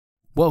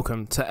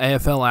Welcome to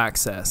AFL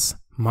Access.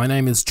 My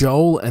name is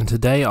Joel, and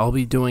today I'll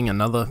be doing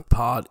another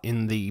part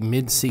in the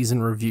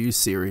mid-season review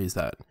series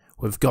that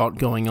we've got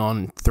going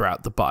on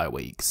throughout the bye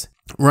weeks.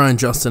 Ryan,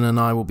 Justin, and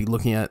I will be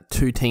looking at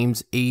two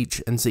teams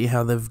each and see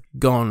how they've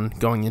gone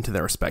going into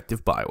their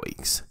respective bye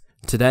weeks.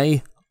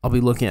 Today, I'll be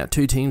looking at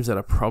two teams that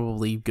are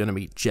probably going to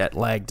be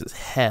jet-lagged as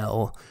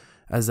hell,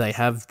 as they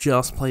have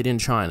just played in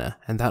China,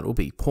 and that will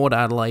be Port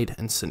Adelaide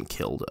and St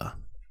Kilda.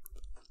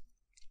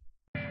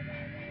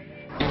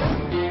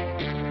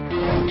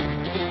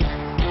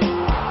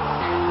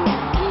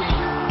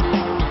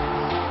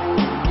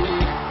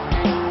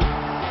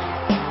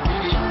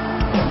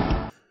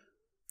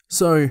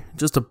 So,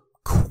 just a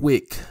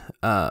quick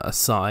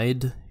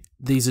aside,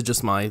 these are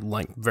just my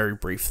very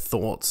brief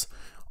thoughts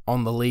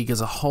on the league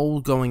as a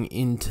whole going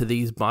into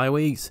these bye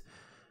weeks,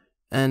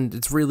 and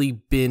it's really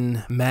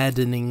been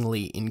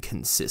maddeningly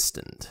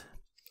inconsistent.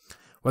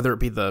 Whether it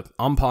be the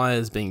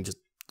umpires being just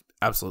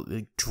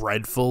absolutely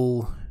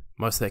dreadful,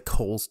 most of their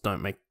calls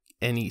don't make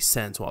any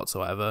sense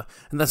whatsoever,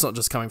 and that's not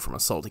just coming from a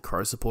Salty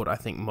Crow support. I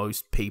think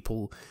most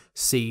people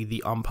see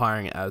the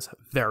umpiring as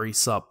very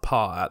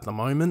subpar at the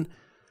moment,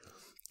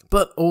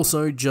 but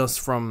also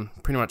just from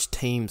pretty much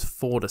teams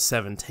 4 to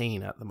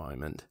 17 at the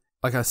moment.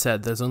 Like I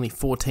said, there's only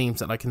 4 teams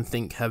that I can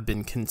think have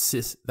been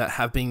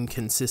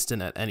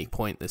consistent at any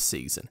point this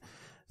season.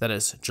 That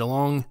is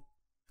Geelong,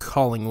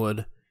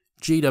 Collingwood,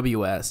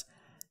 GWS,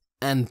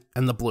 and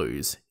the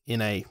Blues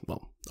in a,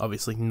 well,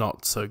 obviously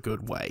not so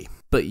good way.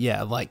 But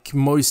yeah, like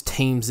most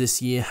teams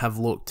this year have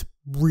looked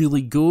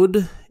really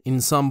good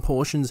in some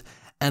portions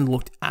and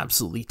looked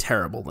absolutely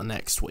terrible the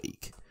next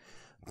week.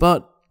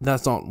 But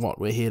that's not what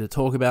we're here to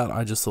talk about.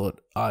 I just thought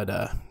I'd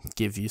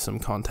give you some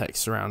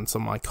context around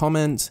some of my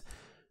comments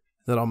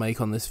that I'll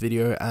make on this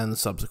video and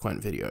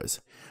subsequent videos.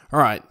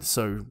 Alright,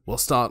 so we'll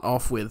start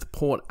off with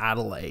Port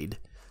Adelaide.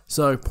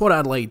 So Port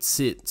Adelaide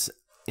sits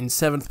in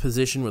 7th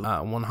position with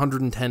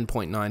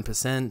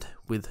 110.9%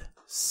 with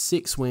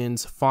 6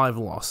 wins, 5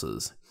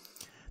 losses.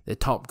 Their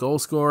top goal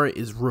scorer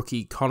is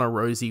rookie Connor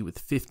Rozee with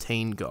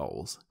 15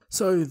 goals.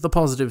 So the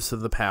positives for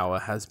the Power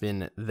has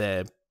been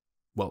their,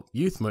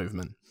 youth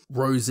movement.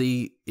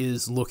 Rozee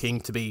is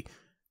looking to be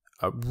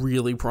a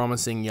really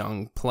promising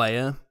young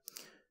player.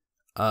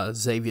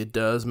 Xavier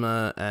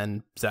Dersma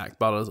and Zach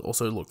Butters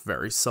also look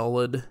very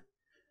solid.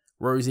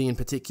 Rozee in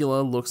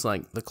particular looks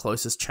like the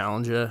closest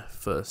challenger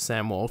for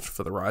Sam Walsh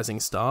for the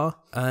Rising Star.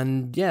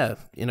 And yeah,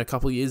 in a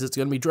couple of years it's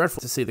going to be dreadful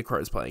to see the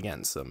Crows play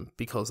against them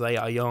because they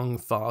are young,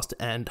 fast,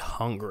 and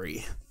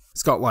hungry.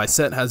 Scott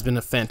Lysette has been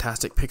a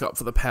fantastic pickup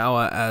for the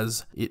Power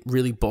as it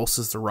really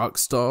bolsters the ruck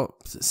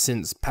stop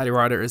since Paddy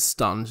Ryder is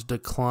starting to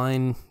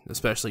decline,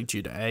 especially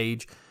due to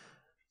age.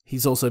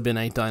 He's also been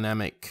a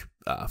dynamic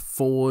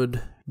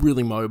forward,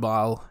 really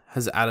mobile,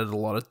 has added a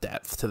lot of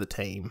depth to the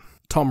team.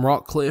 Tom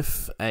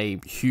Rockcliffe, a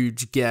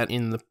huge get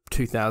in the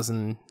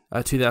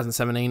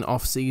 2017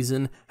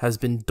 off-season, has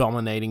been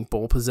dominating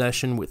ball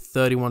possession with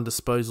 31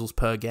 disposals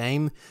per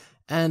game.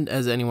 And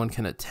as anyone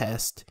can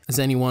attest, as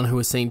anyone who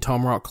has seen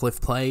Tom Rockcliffe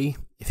play,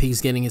 if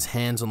he's getting his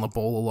hands on the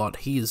ball a lot,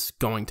 he is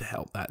going to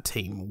help that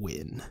team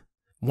win.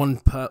 One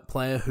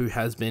player who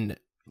has been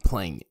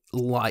playing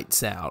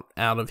lights out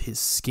of his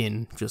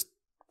skin, just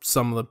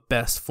some of the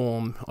best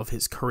form of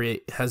his career,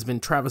 has been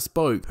Travis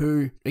Boak,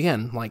 who,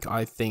 again,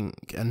 I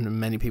think, and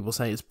many people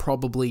say, is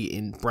probably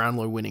in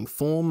Brownlow winning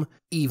form,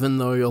 even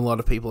though a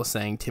lot of people are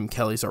saying Tim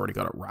Kelly's already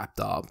got it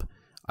wrapped up.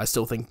 I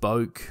still think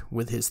Boak,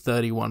 with his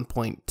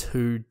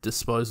 31.2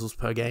 disposals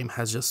per game,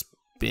 has just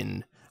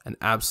been an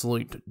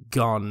absolute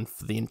gun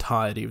for the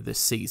entirety of this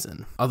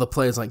season. Other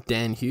players like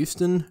Dan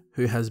Houston,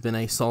 who has been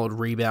a solid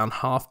rebound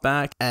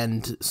halfback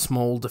and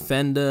small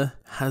defender,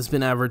 has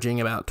been averaging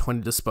about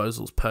 20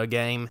 disposals per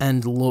game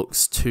and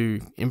looks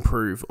to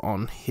improve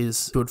on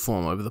his good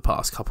form over the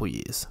past couple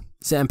years.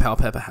 Sam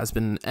Powell-Pepper has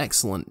been an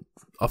excellent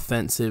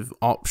offensive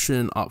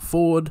option up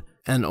forward,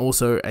 and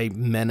also a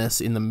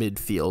menace in the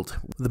midfield,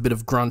 with a bit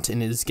of grunt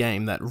in his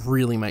game that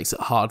really makes it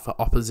hard for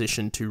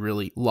opposition to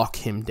really lock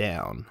him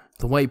down.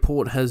 The way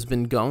Port has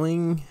been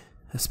going,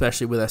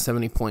 especially with their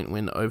 70-point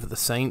win over the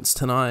Saints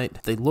tonight,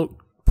 they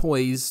look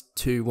poised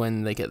to,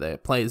 when they get their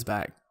players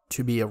back,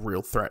 to be a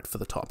real threat for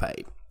the top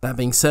 8. That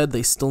being said,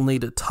 they still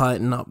need to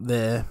tighten up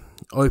their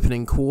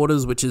opening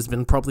quarters, which has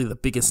been probably the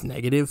biggest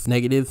negative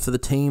for the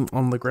team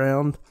on the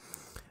ground.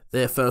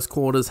 Their first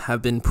quarters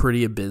have been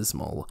pretty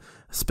abysmal,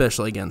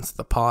 especially against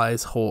the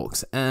Pies,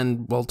 Hawks,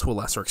 and, to a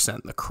lesser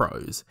extent, the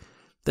Crows.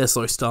 Their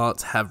slow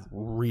starts have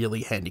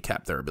really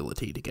handicapped their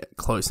ability to get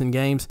close in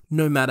games,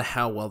 no matter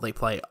how well they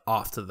play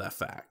after the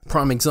fact.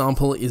 Prime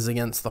example is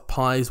against the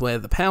Pies, where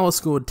the Power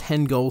scored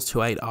 10 goals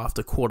to 8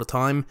 after quarter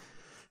time.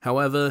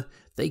 However,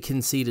 they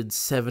conceded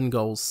 7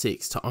 goals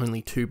 6 to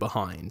only 2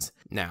 behinds.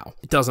 Now,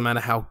 it doesn't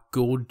matter how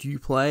good you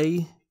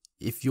play.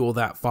 If you're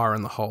that far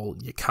in the hole,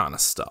 you're kind of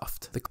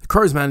stuffed. The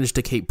Crows managed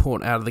to keep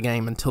Port out of the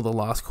game until the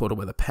last quarter,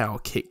 where the Power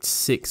kicked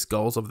 6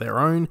 goals of their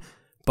own,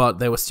 but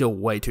they were still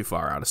way too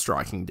far out of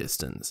striking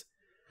distance.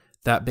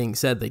 That being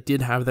said, they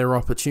did have their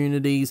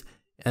opportunities,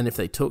 and if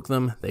they took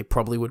them, they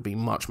probably would be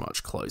much,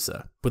 much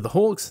closer. With the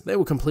Hawks, they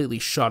were completely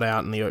shut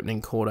out in the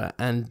opening quarter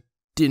and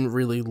didn't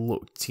really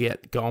look to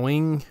get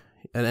going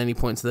at any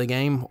points of the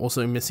game.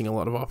 Also, missing a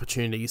lot of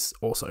opportunities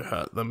also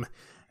hurt them,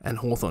 and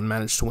Hawthorn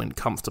managed to win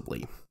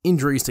comfortably.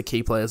 Injuries to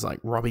key players like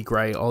Robbie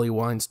Gray, Ollie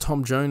Wines,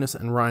 Tom Jonas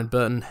and Ryan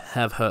Burton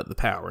have hurt the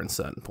Power in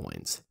certain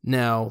points.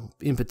 Now,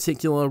 in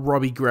particular,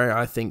 Robbie Gray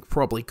I think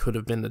probably could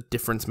have been a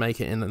difference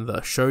maker in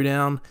the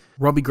showdown.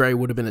 Robbie Gray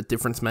would have been a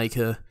difference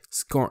maker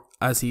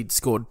as he'd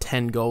scored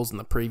 10 goals in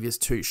the previous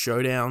 2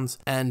 showdowns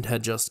and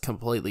had just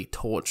completely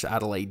torched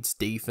Adelaide's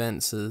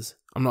defences.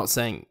 I'm not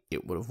saying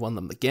it would have won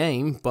them the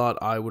game,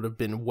 but I would have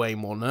been way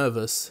more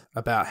nervous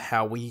about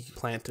how we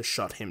plan to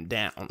shut him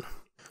down.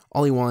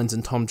 Ollie Wines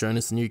and Tom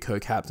Jonas, the new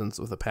co-captains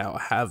of the Power,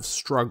 have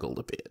struggled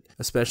a bit,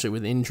 especially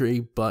with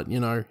injury, but,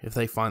 if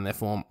they find their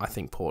form, I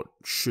think Port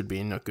should be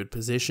in a good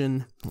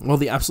position. While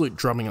the absolute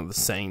drumming of the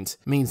Saints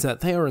means that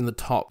they are in the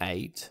top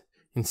 8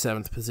 in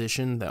 7th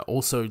position, they're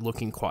also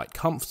looking quite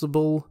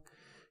comfortable,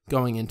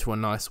 going into a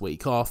nice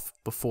week off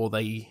before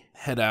they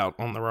head out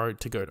on the road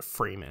to go to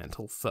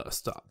Fremantle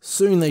first up.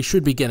 Soon they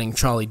should be getting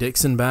Charlie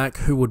Dixon back,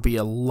 who would be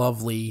a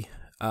lovely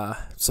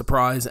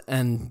surprise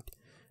and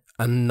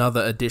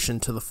another addition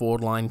to the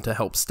forward line to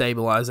help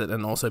stabilise it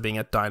and also being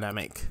a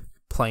dynamic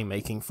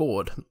playmaking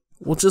forward.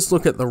 We'll just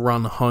look at the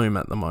run home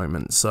at the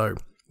moment, so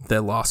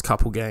their last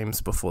couple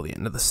games before the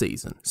end of the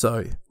season.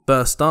 So,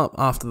 first up,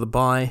 after the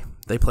bye,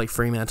 they play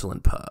Fremantle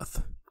and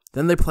Perth.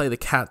 Then they play the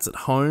Cats at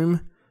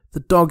home,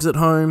 the Dogs at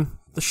home,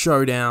 the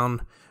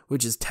Showdown,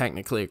 which is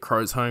technically a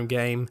Crows home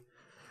game.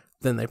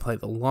 Then they play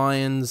the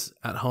Lions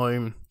at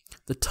home,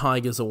 the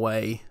Tigers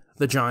away,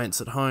 the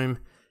Giants at home,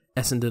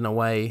 Essendon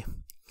away,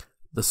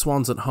 the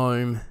Swans at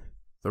home,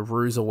 the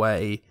Roos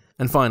away,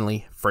 and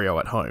finally, Freo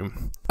at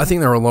home. I think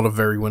there are a lot of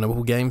very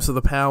winnable games for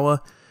the Power,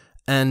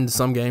 and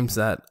some games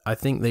that I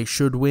think they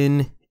should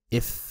win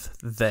if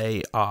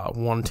they are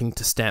wanting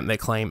to stamp their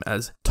claim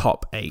as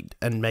top 8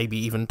 and maybe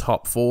even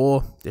top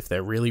 4 if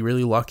they're really,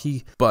 really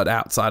lucky. But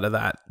outside of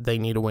that, they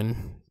need to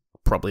win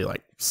probably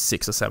like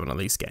 6 or 7 of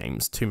these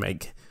games to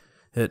make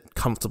it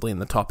comfortably in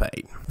the top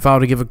 8. If I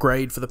were to give a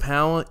grade for the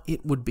Power,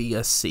 it would be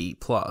a C+.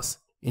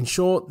 In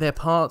short, their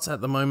parts at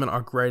the moment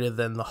are greater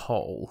than the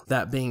whole.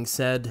 That being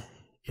said,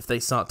 if they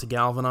start to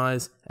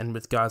galvanise, and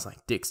with guys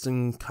like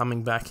Dixon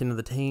coming back into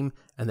the team,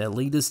 and their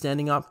leaders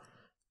standing up,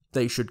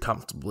 they should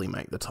comfortably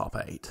make the top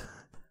 8.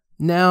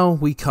 Now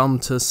we come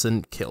to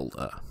St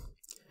Kilda.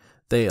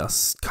 They are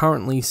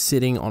currently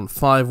sitting on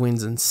 5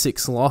 wins and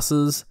 6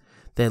 losses.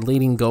 Their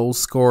leading goal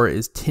scorer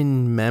is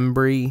Tim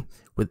Membry,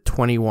 with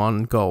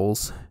 21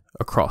 goals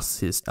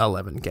across his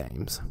 11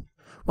 games.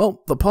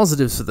 Well, the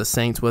positives for the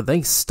Saints were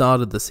they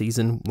started the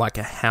season like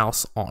a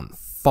house on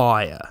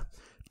fire,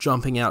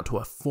 jumping out to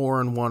a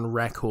 4-1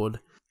 record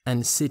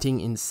and sitting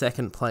in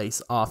 2nd place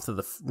after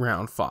the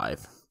round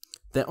 5.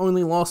 Their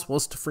only loss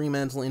was to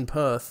Fremantle in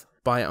Perth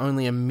by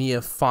only a mere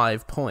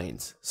 5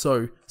 points,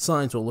 so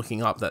signs were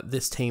looking up that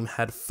this team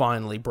had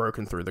finally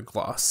broken through the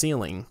glass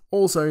ceiling.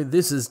 Also,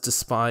 this is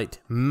despite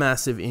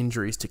massive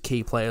injuries to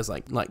key players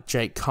like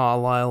Jake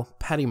Carlisle,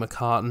 Paddy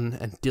McCartan,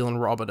 and Dylan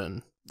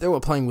Robertson. They were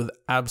playing with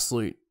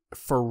absolute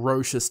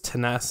ferocious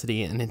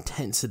tenacity and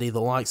intensity, the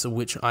likes of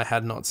which I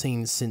had not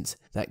seen since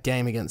that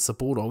game against the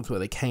Bulldogs where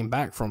they came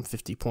back from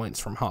 50 points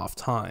from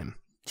half-time.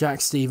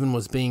 Jack Stephen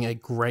was being a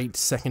great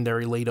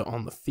secondary leader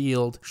on the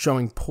field,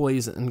 showing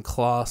poise and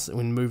class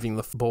when moving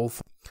the ball.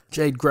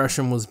 Jade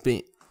Gresham was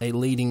a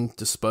leading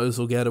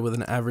disposal getter with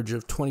an average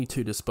of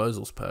 22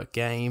 disposals per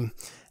game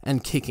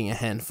and kicking a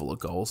handful of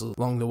goals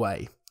along the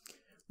way.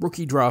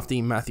 Rookie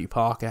draftee Matthew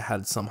Parker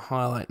had some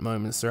highlight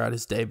moments throughout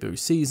his debut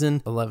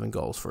season, 11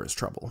 goals for his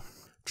trouble.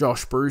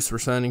 Josh Bruce,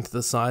 returning to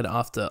the side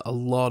after a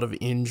lot of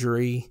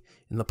injury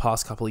in the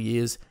past couple of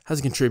years,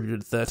 has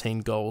contributed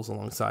 13 goals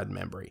alongside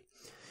Membry.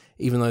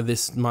 Even though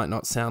this might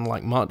not sound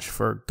like much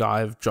for a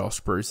guy of Josh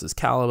Bruce's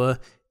caliber,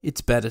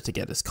 it's better to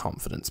get his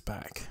confidence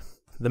back.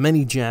 The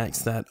many Jacks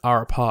that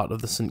are a part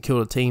of the St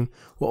Kilda team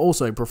were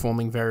also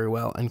performing very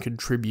well and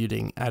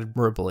contributing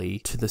admirably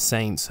to the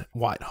Saints'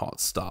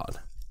 white-hot start.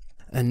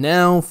 And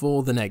now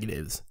for the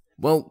negatives.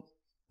 Well,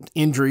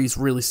 injuries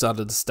really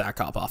started to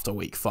stack up after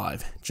week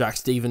 5. Jack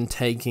Stephen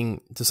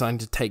deciding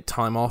to take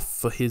time off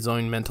for his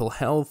own mental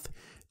health.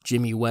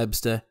 Jimmy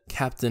Webster,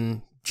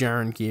 Captain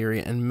Jaron Geary,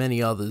 and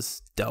many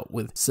others dealt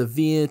with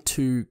severe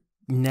to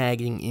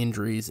nagging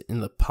injuries in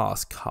the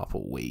past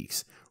couple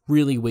weeks,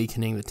 really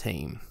weakening the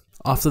team.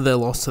 After their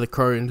loss to the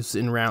Crows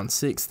in round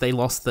 6, they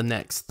lost the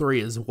next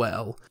 3 as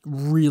well,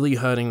 really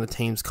hurting the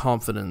team's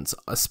confidence,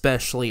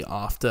 especially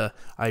after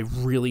a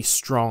really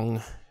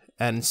strong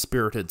and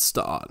spirited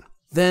start.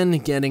 Then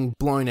getting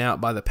blown out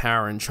by the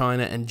Power in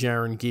China, and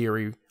Jaron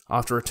Geary,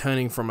 after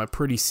returning from a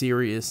pretty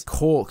serious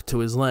cork to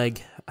his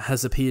leg,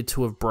 has appeared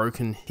to have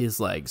broken his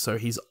leg, so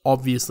he's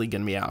obviously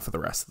going to be out for the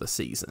rest of the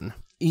season.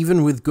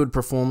 Even with good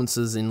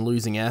performances in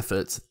losing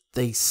efforts,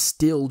 they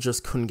still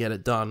just couldn't get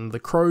it done. The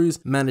Crows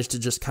managed to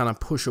just kind of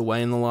push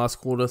away in the last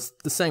quarter,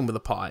 the same with the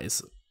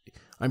Pies.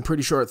 I'm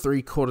pretty sure at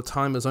 3/4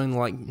 time it was only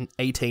like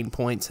 18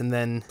 points, and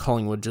then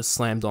Collingwood just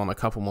slammed on a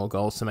couple more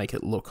goals to make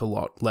it look a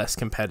lot less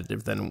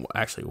competitive than it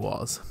actually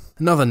was.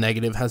 Another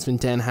negative has been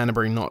Dan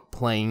Hanbury not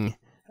playing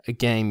a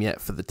game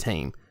yet for the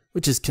team,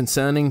 which is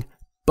concerning,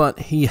 but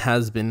he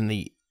has been in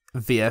the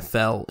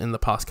VFL in the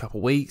past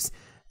couple weeks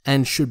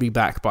and should be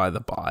back by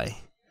the bye.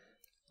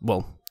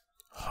 Well,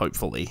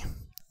 hopefully.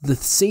 The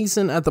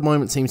season at the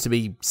moment seems to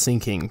be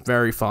sinking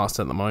very fast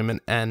at the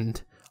moment,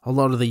 and a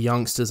lot of the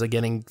youngsters are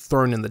getting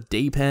thrown in the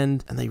deep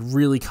end, and they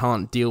really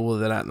can't deal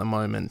with it at the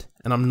moment,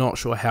 and I'm not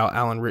sure how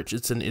Alan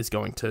Richardson is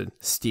going to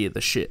steer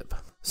the ship.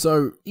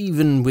 So,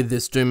 even with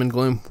this doom and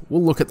gloom,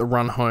 we'll look at the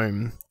run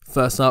home.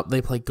 First up,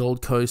 they play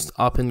Gold Coast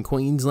up in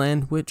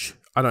Queensland, which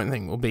I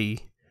think will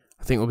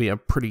be a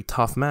pretty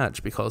tough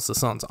match, because the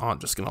Suns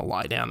aren't just going to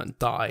lie down and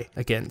die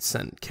against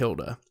St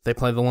Kilda. They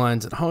play the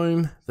Lions at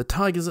home, the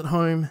Tigers at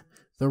home,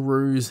 the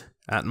Roos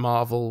at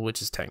Marvel,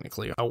 which is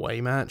technically an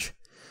away match.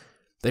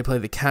 They play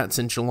the Cats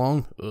in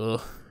Geelong. Ugh.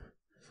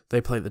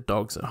 They play the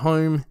Dogs at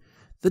home,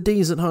 the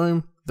D's at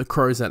home, the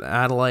Crows at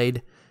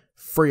Adelaide,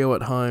 Freo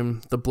at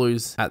home, the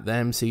Blues at the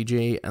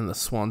MCG, and the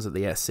Swans at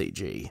the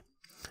SCG.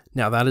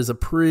 Now, that is a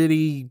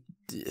pretty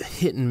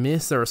hit and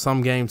miss. There are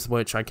some games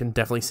which I can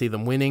definitely see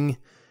them winning,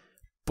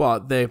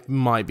 but there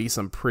might be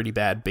some pretty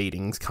bad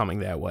beatings coming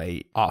their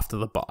way after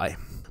the bye.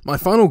 My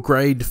final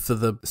grade for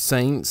the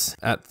Saints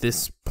at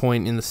this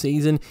point in the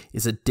season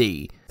is a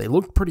D. They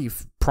looked pretty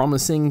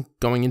promising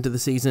going into the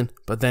season,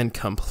 but then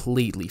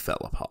completely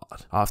fell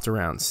apart after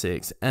round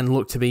 6 and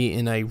looked to be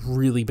in a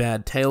really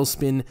bad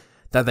tailspin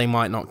that they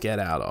might not get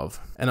out of.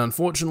 And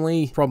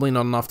unfortunately, probably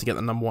not enough to get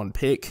the number 1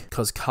 pick,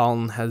 because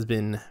Carlton has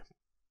been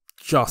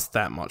just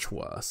that much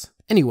worse.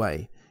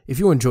 Anyway, if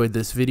you enjoyed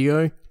this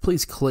video,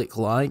 please click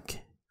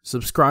like,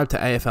 subscribe to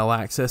AFL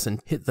Access,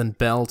 and hit the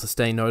bell to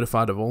stay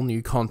notified of all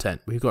new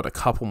content. We've got a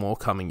couple more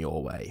coming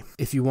your way.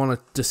 If you want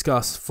to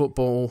discuss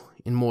football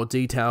in more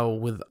detail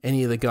with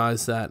any of the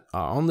guys that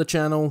are on the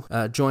channel,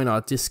 join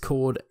our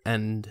Discord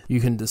and you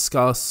can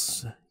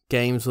discuss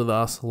games with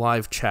us,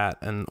 live chat,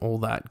 and all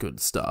that good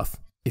stuff.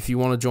 If you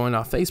want to join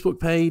our Facebook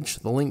page,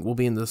 the link will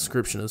be in the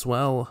description as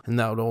well, and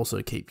that would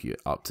also keep you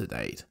up to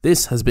date.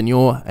 This has been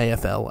your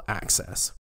AFL Access.